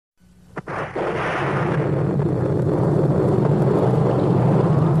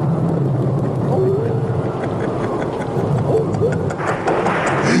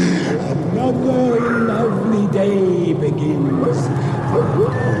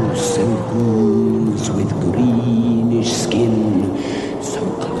raccoons with greenish skin. So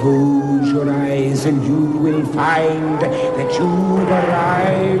close your eyes and you will find that you've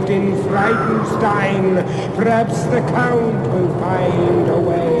arrived in Frightenstein. Perhaps the Count will find a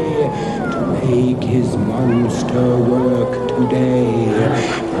way to make his monster work today.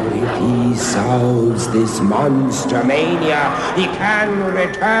 For if he solves this monster mania, he can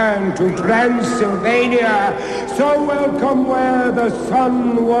return to Transylvania. So welcome where the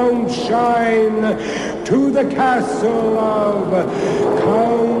sun won't shine, to the castle of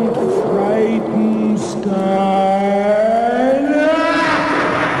Count Frightenstein.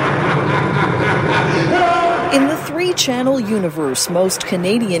 In the three-channel universe most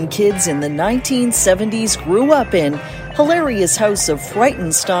Canadian kids in the 1970s grew up in, Hilarious House of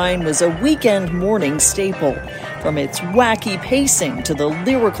Frightenstein was a weekend morning staple. From its wacky pacing to the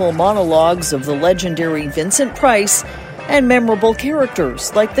lyrical monologues of the legendary Vincent Price, and memorable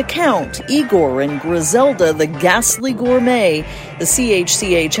characters like the Count, Igor, and Griselda the Ghastly Gourmet, the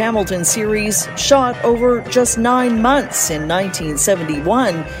CHCH Hamilton series, shot over just 9 months in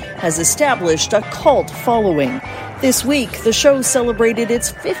 1971, has established a cult following. This week, the show celebrated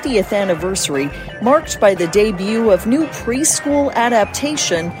its 50th anniversary, marked by the debut of new preschool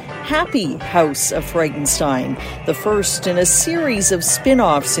adaptation, Happy House of Frightenstein, the first in a series of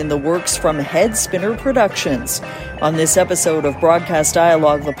spin-offs in the works from Headspinner Productions. On this episode of Broadcast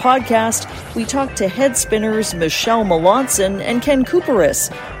Dialogue, the podcast, we talk to Headspinner's Michelle Melanson and Ken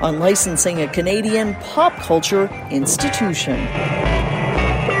Cooperis on licensing a Canadian pop culture institution.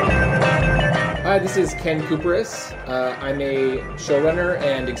 Hi, this is Ken Cooperis. I'm a showrunner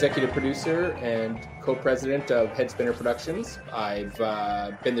and executive producer and co-president of Headspinner Productions. I've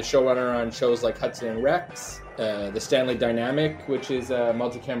been the showrunner on shows like Hudson and Rex, The Stanley Dynamic, which is a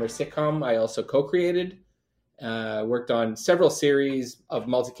multi-camera sitcom I also co-created. Worked on several series of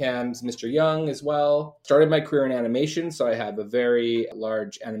multicams, Mr. Young as well. Started my career in animation, so I have a very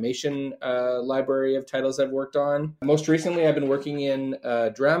large animation library of titles I've worked on. Most recently, I've been working in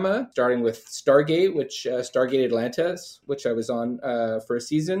drama, starting with Stargate, Stargate Atlantis, which I was on for a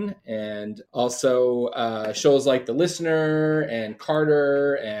season, and also shows like The Listener and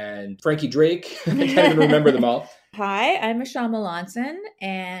Carter and Frankie Drake. I can't even remember them all. Hi, I'm Michelle Melanson,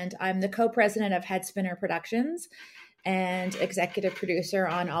 and I'm the co-president of Headspinner Productions and executive producer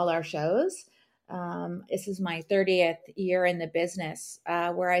on all our shows. This is my 30th year in the business,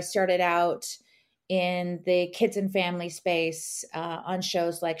 where I started out in the kids and family space on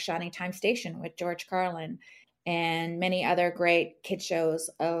shows like Shining Time Station with George Carlin and many other great kid shows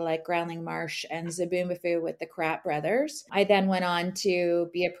like Groundling Marsh and Zaboomafoo with the Kratt Brothers. I then went on to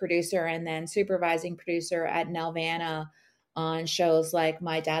be a producer and then supervising producer at Nelvana on shows like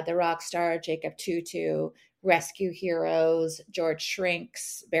My Dad the Rockstar, Jacob Tutu, Rescue Heroes, George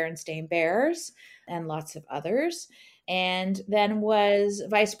Shrinks, Berenstain Bears, and lots of others. And then was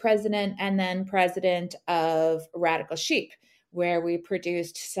vice president and then president of Radical Sheep, where we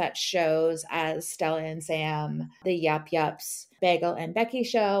produced such shows as Stella and Sam, The Yup Yups, Bagel and Becky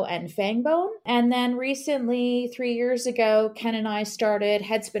Show, and Fangbone. And then recently, 3 years ago, Ken and I started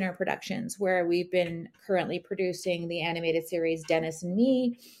Headspinner Productions, where we've been currently producing the animated series Dennis and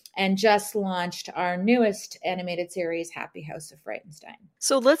Me, and just launched our newest animated series, Happy House of Frightenstein.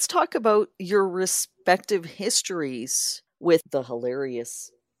 So let's talk about your respective histories with the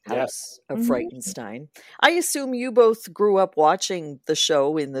Hilarious House of Frightenstein. I assume you both grew up watching the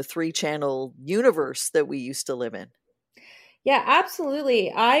show in the three-channel universe that we used to live in. Yeah,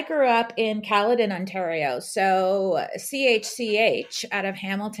 absolutely. I grew up in Caledon, Ontario. So CHCH out of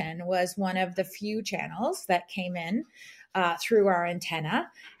Hamilton was one of the few channels that came in through our antenna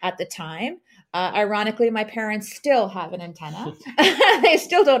at the time. Ironically, my parents still have an antenna. They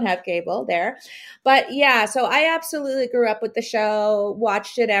still don't have cable there. But yeah, so I absolutely grew up with the show,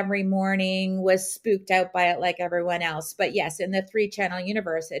 watched it every morning, was spooked out by it like everyone else. But yes, in the three-channel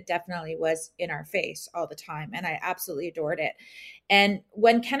universe, it definitely was in our face all the time. And I absolutely adored it. And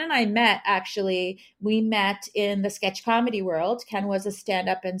when Ken and I met, actually, we met in the sketch comedy world. Ken was a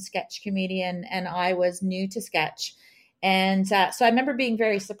stand-up and sketch comedian, and I was new to sketch. And so I remember being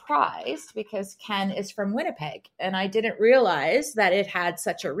very surprised because Ken is from Winnipeg, and I didn't realize that it had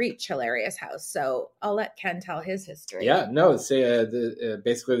such a reach, Hilarious House. So I'll let Ken tell his history. Yeah, no, it's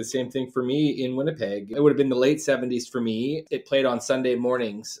basically the same thing for me in Winnipeg. It would have been the late 70s for me. It played on Sunday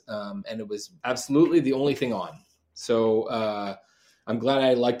mornings, and it was absolutely the only thing on. So I'm glad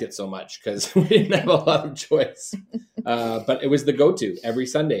I liked it so much because we didn't have a lot of choice. But it was the go-to every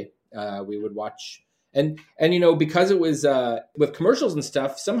Sunday. We would watch And because it was with commercials and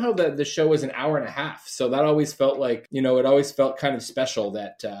stuff, somehow the show was an hour and a half. So that always felt like, it always felt kind of special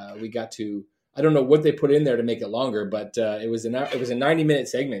that we got to. I don't know what they put in there to make it longer, but it was a 90-minute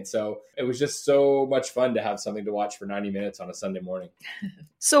segment. So it was just so much fun to have something to watch for 90 minutes on a Sunday morning.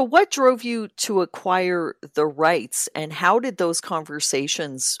 So what drove you to acquire the rights, and how did those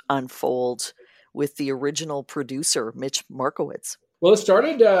conversations unfold with the original producer, Mitch Markowitz? Well, it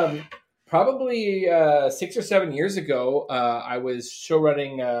started probably 6 or 7 years ago. I was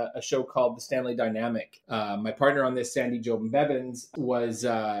showrunning a show called The Stanley Dynamic. My partner on this, Sandy Jobin Bevins, was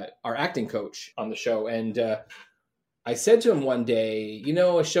our acting coach on the show. And I said to him one day,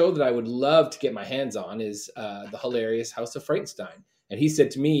 a show that I would love to get my hands on is The Hilarious House of Frightenstein. And he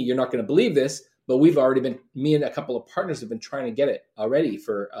said to me, "You're not going to believe this, but me and a couple of partners have been trying to get it already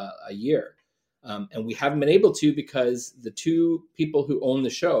for a year. And we haven't been able to because the two people who own the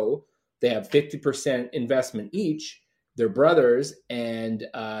show, they have 50% investment each. They're brothers, and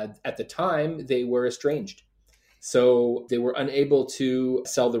at the time, they were estranged. So they were unable to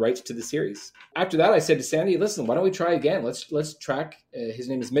sell the rights to the series. After that, I said to Sandy, "Listen, why don't we try again? Let's track." His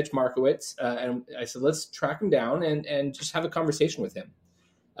name is Mitch Markowitz, and I said, "Let's track him down and just have a conversation with him."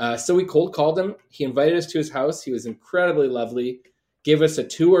 So we cold called him. He invited us to his house. He was incredibly lovely. Gave us a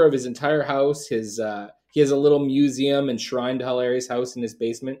tour of his entire house. He has a little museum and shrine to Hilarious House in his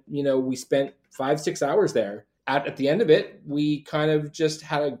basement. We spent 5-6 hours there. At the end of it, we kind of just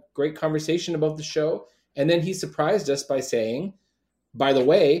had a great conversation about the show. And then he surprised us by saying, "By the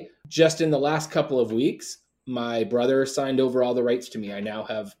way, just in the last couple of weeks, my brother signed over all the rights to me. I now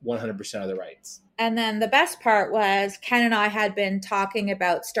have 100% of the rights." And then the best part was Ken and I had been talking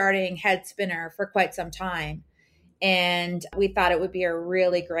about starting Headspinner for quite some time. And we thought it would be a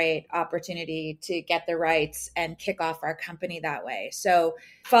really great opportunity to get the rights and kick off our company that way. So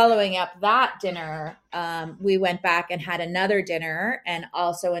following up that dinner, we went back and had another dinner and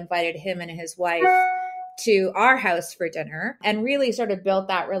also invited him and his wife to our house for dinner and really sort of built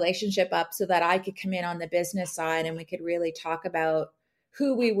that relationship up so that I could come in on the business side and we could really talk about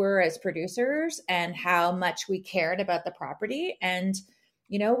who we were as producers and how much we cared about the property. And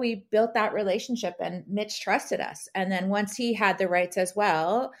we built that relationship and Mitch trusted us. And then once he had the rights as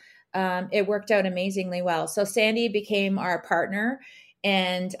well, it worked out amazingly well. So Sandy became our partner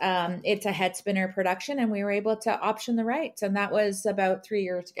and it's a Headspinner production and we were able to option the rights. And that was about 3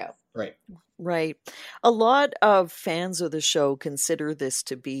 years ago. Right. A lot of fans of the show consider this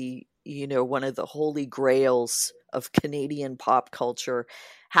to be, one of the holy grails of Canadian pop culture.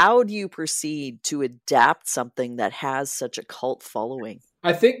 How do you proceed to adapt something that has such a cult following?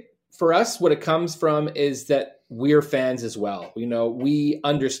 I think for us, what it comes from is that we're fans as well. We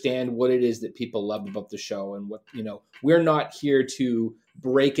understand what it is that people love about the show and we're not here to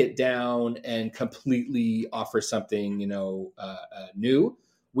break it down and completely offer something, new.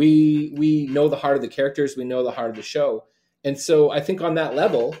 We know the heart of the characters. We know the heart of the show. And so I think on that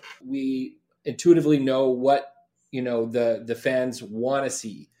level, we intuitively know what, the fans want to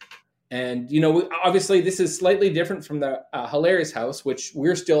see. And, obviously this is slightly different from the Hilarious House, which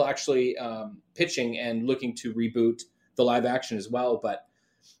we're still actually pitching and looking to reboot the live action as well. But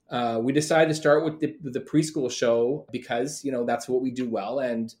we decided to start with the preschool show because, that's what we do well.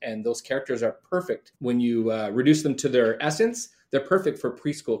 And those characters are perfect. When you reduce them to their essence, they're perfect for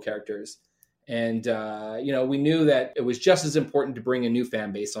preschool characters. And, we knew that it was just as important to bring a new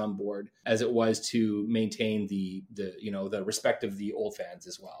fan base on board as it was to maintain the respect of the old fans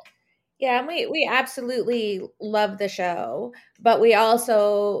as well. Yeah, and we absolutely love the show, but we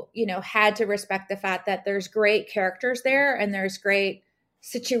also, had to respect the fact that there's great characters there and there's great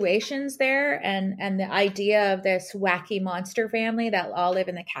situations there and the idea of this wacky monster family that all live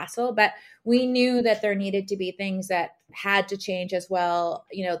in the castle. But we knew that there needed to be things that had to change as well.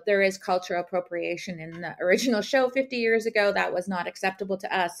 There is cultural appropriation in the original show 50 years ago. That was not acceptable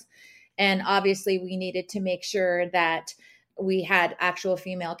to us. And obviously we needed to make sure that we had actual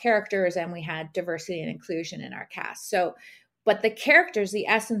female characters and we had diversity and inclusion in our cast. So, but the characters, the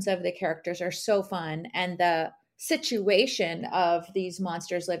essence of the characters are so fun. And the situation of these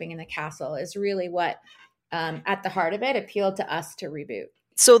monsters living in the castle is really what, at the heart of it, appealed to us to reboot.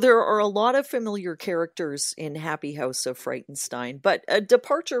 So there are a lot of familiar characters in Happy House of Frightenstein, but a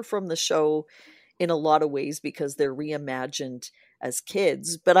departure from the show in a lot of ways because they're reimagined as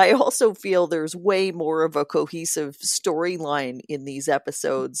kids. But I also feel there's way more of a cohesive storyline in these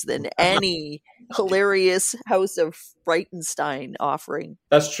episodes than any Hilarious House of Frightenstein offering.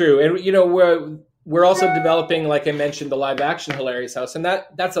 That's true. And, we're also developing, like I mentioned, the live action Hilarious House. And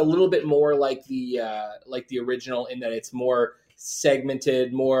that's a little bit more like the original in that it's more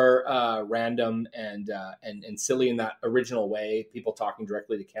segmented, more random and silly in that original way, people talking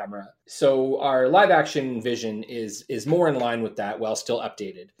directly to camera. So our live action vision is more in line with that while still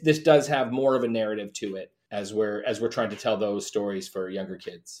updated. This does have more of a narrative to it as we're trying to tell those stories for younger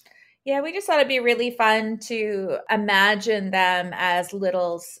kids. Yeah, we just thought it'd be really fun to imagine them as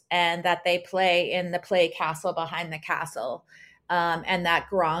littles and that they play in the play castle behind the castle. And that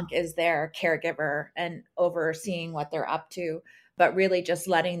Gronk is their caregiver and overseeing what they're up to, but really just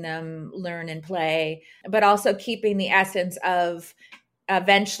letting them learn and play, but also keeping the essence of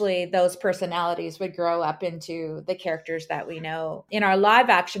eventually those personalities would grow up into the characters that we know. In our live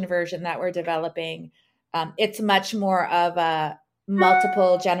action version that we're developing, it's much more of a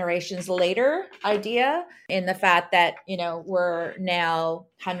multiple generations later idea, in the fact that, we're now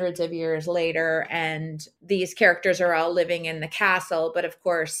hundreds of years later and these characters are all living in the castle. But of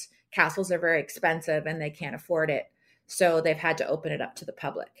course, castles are very expensive and they can't afford it. So they've had to open it up to the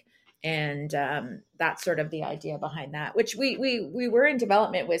public. And that's sort of the idea behind that, which we were in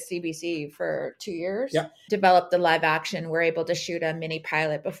development with CBC for 2 years. Yeah. Developed the live action. We're able to shoot a mini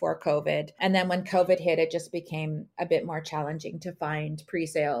pilot before COVID. And then when COVID hit, it just became a bit more challenging to find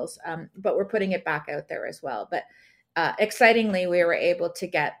pre-sales. But we're putting it back out there as well. But excitingly, we were able to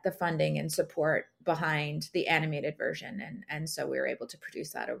get the funding and support behind the animated version. And so we were able to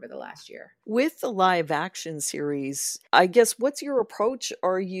produce that over the last year. With the live action series, I guess, what's your approach?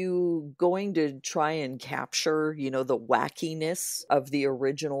 Are you going to try and capture, the wackiness of the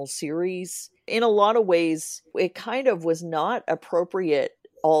original series? In a lot of ways, it kind of was not appropriate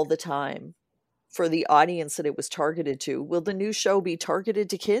all the time for the audience that it was targeted to. Will the new show be targeted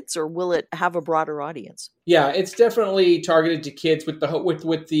to kids, or will it have a broader audience? Yeah, it's definitely targeted to kids with the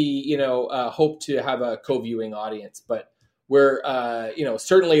hope to have a co-viewing audience. But we're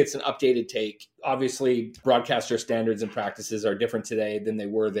certainly it's an updated take. Obviously, broadcaster standards and practices are different today than they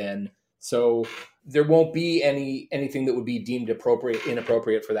were then. So there won't be anything that would be deemed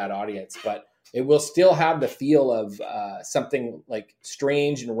inappropriate for that audience. But it will still have the feel of something like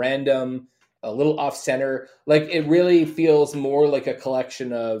strange and random, a little off center. Like, it really feels more like a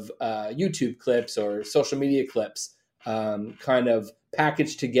collection of YouTube clips or social media clips, kind of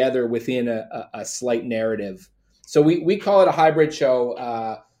packaged together within a slight narrative. So we call it a hybrid show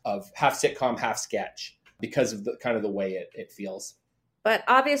of half sitcom, half sketch, because of the kind of the way it feels. But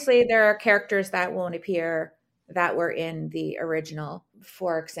obviously there are characters that won't appear that were in the original.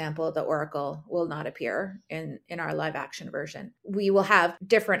 For example, the Oracle will not appear in our live action version. We will have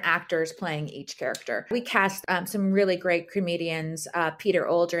different actors playing each character. We cast some really great comedians, Peter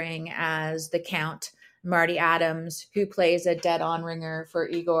Oldring as the Count, Marty Adams, who plays a dead-on ringer for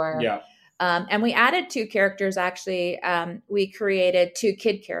Igor. Yeah. And we added 2 characters, actually. We created 2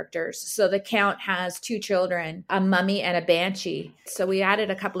 kid characters. So the Count has 2 children, a mummy and a banshee. So we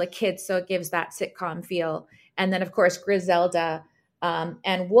added a couple of kids, so it gives that sitcom feel. And then, of course, Griselda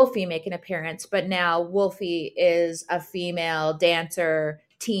and Wolfie make an appearance. But now Wolfie is a female dancer,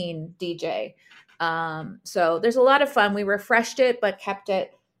 teen DJ. So there's a lot of fun. We refreshed it, but kept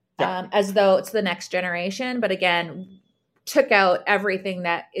it as though it's the next generation. But again, took out everything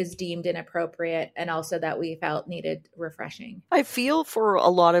that is deemed inappropriate and also that we felt needed refreshing. I feel for a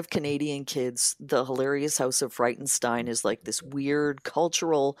lot of Canadian kids, the Hilarious House of Frightenstein is like this weird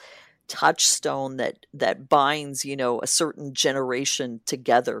cultural touchstone that binds, a certain generation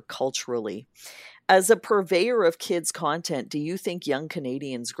together culturally. As a purveyor of kids' content, do you think young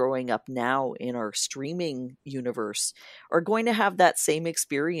Canadians growing up now in our streaming universe are going to have that same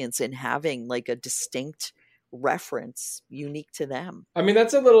experience in having like a distinct reference unique to them? I mean,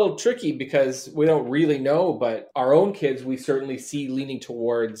 that's a little tricky because we don't really know, but our own kids, we certainly see leaning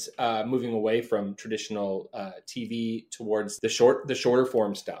towards moving away from traditional TV towards the shorter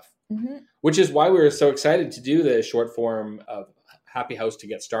form stuff, which is why we were so excited to do the short form of Happy House to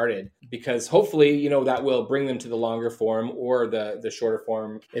get started, because hopefully, that will bring them to the longer form or the shorter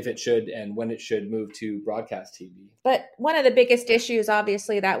form if it should and when it should move to broadcast TV. But one of the biggest issues,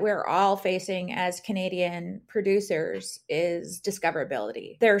 obviously, that we're all facing as Canadian producers is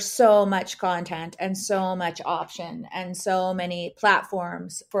discoverability. There's so much content and so much option and so many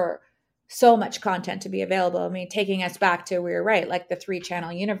platforms for so much content to be available. I mean, taking us back to, we were right, like the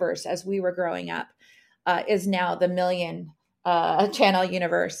 3-channel universe as we were growing up is now the million channel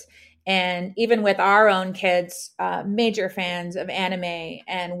universe. And even with our own kids, major fans of anime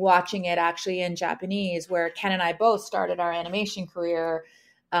and watching it actually in Japanese, where Ken and I both started our animation career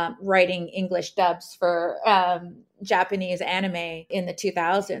writing English dubs for Japanese anime in the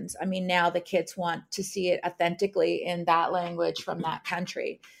 2000s. I mean, now the kids want to see it authentically in that language from that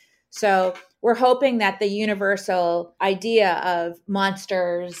country. So we're hoping that the universal idea of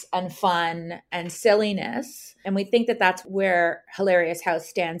monsters and fun and silliness, and we think that that's where Hilarious House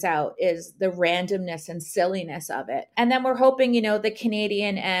stands out, is the randomness and silliness of it. And then we're hoping, the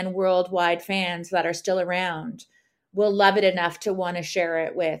Canadian and worldwide fans that are still around will love it enough to want to share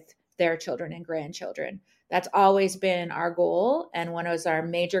it with their children and grandchildren. That's always been our goal. And one was our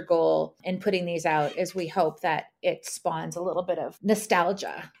major goal in putting these out is we hope that it spawns a little bit of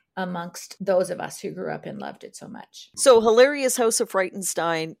nostalgia amongst those of us who grew up and loved it so much. So Hilarious House of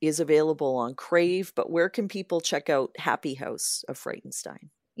Frightenstein is available on Crave, but where can people check out Happy House of Frightenstein?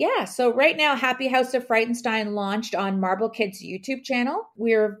 Yeah, so right now, Happy House of Frightenstein launched on Marble Kids' YouTube channel.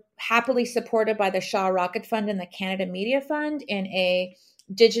 We're happily supported by the Shaw Rocket Fund and the Canada Media Fund in a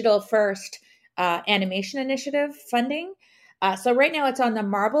digital-first animation initiative funding. So right now it's on the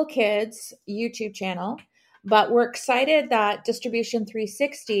Marble Kids YouTube channel, but we're excited that Distribution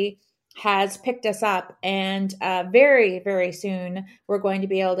 360 has picked us up, and very, very soon we're going to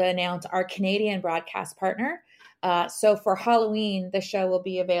be able to announce our Canadian broadcast partner. So for Halloween, the show will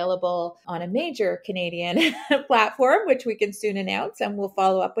be available on a major Canadian platform, which we can soon announce, and we'll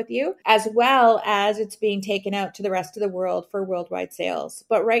follow up with you, as well as it's being taken out to the rest of the world for worldwide sales.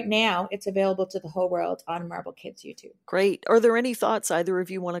 But right now, it's available to the whole world on Marble Kids YouTube. Great. Are there any thoughts either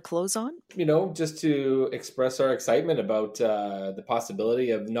of you want to close on? Just to express our excitement about the possibility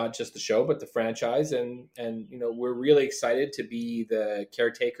of not just the show, but the franchise. And we're really excited to be the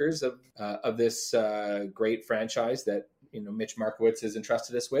caretakers of this great franchise that Mitch Markowitz has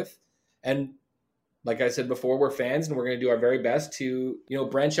entrusted us with. And like I said before, we're fans, and we're going to do our very best to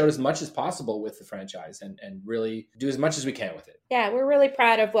branch out as much as possible with the franchise and really do as much as we can with it. Yeah, we're really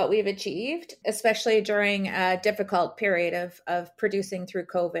proud of what we've achieved, especially during a difficult period of producing through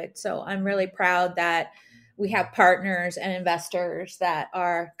COVID. So I'm really proud that we have partners and investors that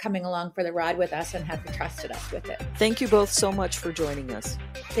are coming along for the ride with us and have trusted us with it. Thank you both so much for joining us.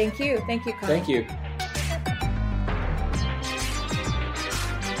 Thank you. Thank you, Connie. Thank you.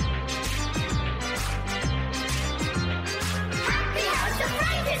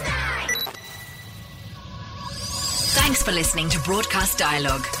 Thanks for listening to Broadcast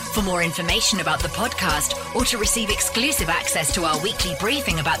Dialogue. For more information about the podcast or to receive exclusive access to our weekly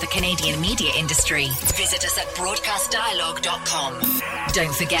briefing about the Canadian media industry, visit us at broadcastdialogue.com.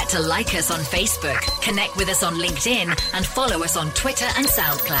 Don't forget to like us on Facebook, connect with us on LinkedIn, and follow us on Twitter and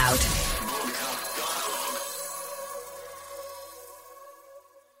SoundCloud.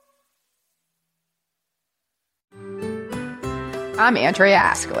 I'm Andrea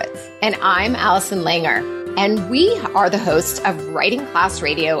Askowitz. And I'm Allison Langer. And we are the hosts of Writing Class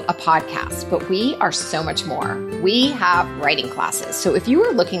Radio, a podcast, but we are so much more. We have writing classes. So if you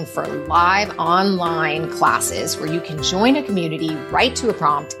are looking for live online classes where you can join a community, write to a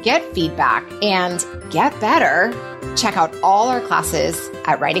prompt, get feedback, and get better, check out all our classes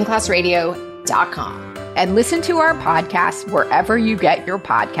at writingclassradio.com. And listen to our podcast wherever you get your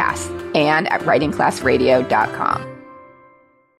podcasts and at writingclassradio.com.